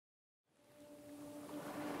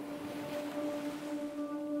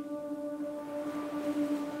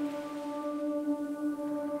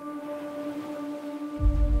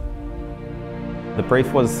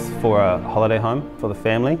brief was for a holiday home for the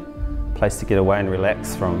family, a place to get away and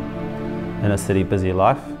relax from inner city busy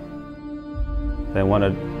life. They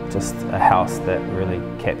wanted just a house that really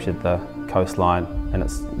captured the coastline and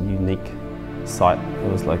its unique site it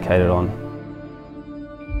was located on.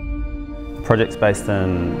 The project's based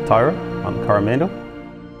in Tairua on Coromandel.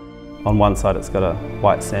 On one side it's got a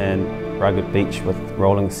white sand, rugged beach with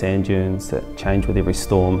rolling sand dunes that change with every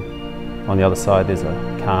storm. On the other side there's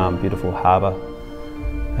a calm, beautiful harbour,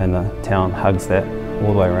 and the town hugs that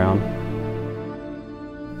all the way around.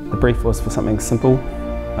 The brief was for something simple,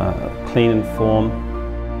 clean in form.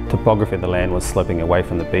 Topography of the land was sloping away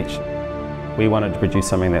from the beach. We wanted to produce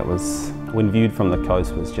something that was, when viewed from the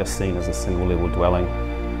coast, was just seen as a single level dwelling,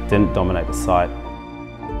 didn't dominate the site.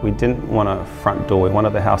 We didn't want a front door, we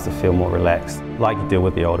wanted the house to feel more relaxed. Like you do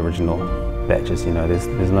with the old original batches, you know,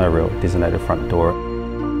 there's no real designated front door.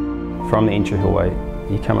 From the entry hallway,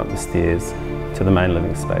 you come up the stairs to the main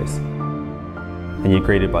living space, and you're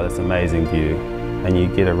greeted by this amazing view, and you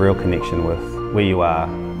get a real connection with where you are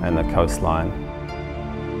and the coastline.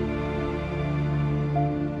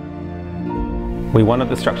 We wanted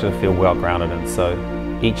the structure to feel well grounded, and so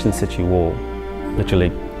each in situ wall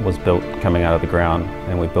literally was built coming out of the ground,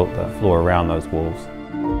 and we built the floor around those walls.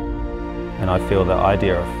 And I feel the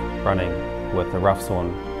idea of running with a rough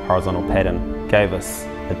sawn horizontal pattern gave us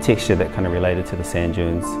a texture that kind of related to the sand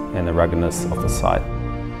dunes and the ruggedness of the site.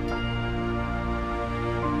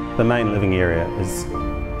 The main living area is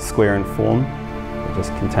square in form. It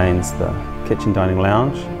just contains the kitchen dining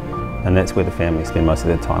lounge, and that's where the family spend most of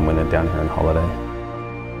their time when they're down here on holiday.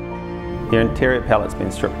 The interior palette's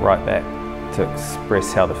been stripped right back to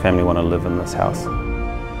express how the family want to live in this house.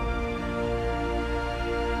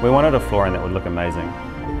 We wanted a flooring that would look amazing,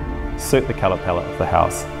 suit the colour palette of the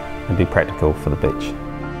house, and be practical for the beach.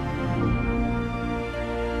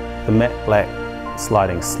 The matte black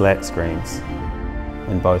sliding slat screens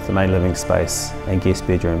in both the main living space and guest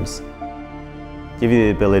bedrooms give you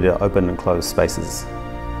the ability to open and close spaces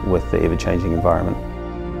with the ever-changing environment.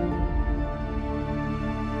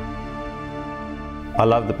 I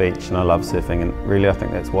love the beach and I love surfing, and really I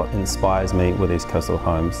think that's what inspires me with these coastal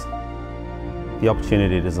homes. The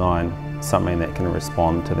opportunity to design something that can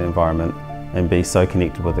respond to the environment and be so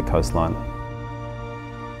connected with the coastline.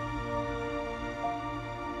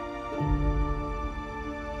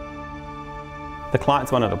 The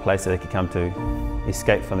clients wanted a place that they could come to,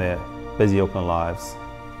 escape from their busy Auckland lives,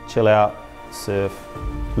 chill out, surf,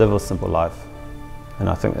 live a simple life, and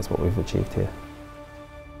I think that's what we've achieved here.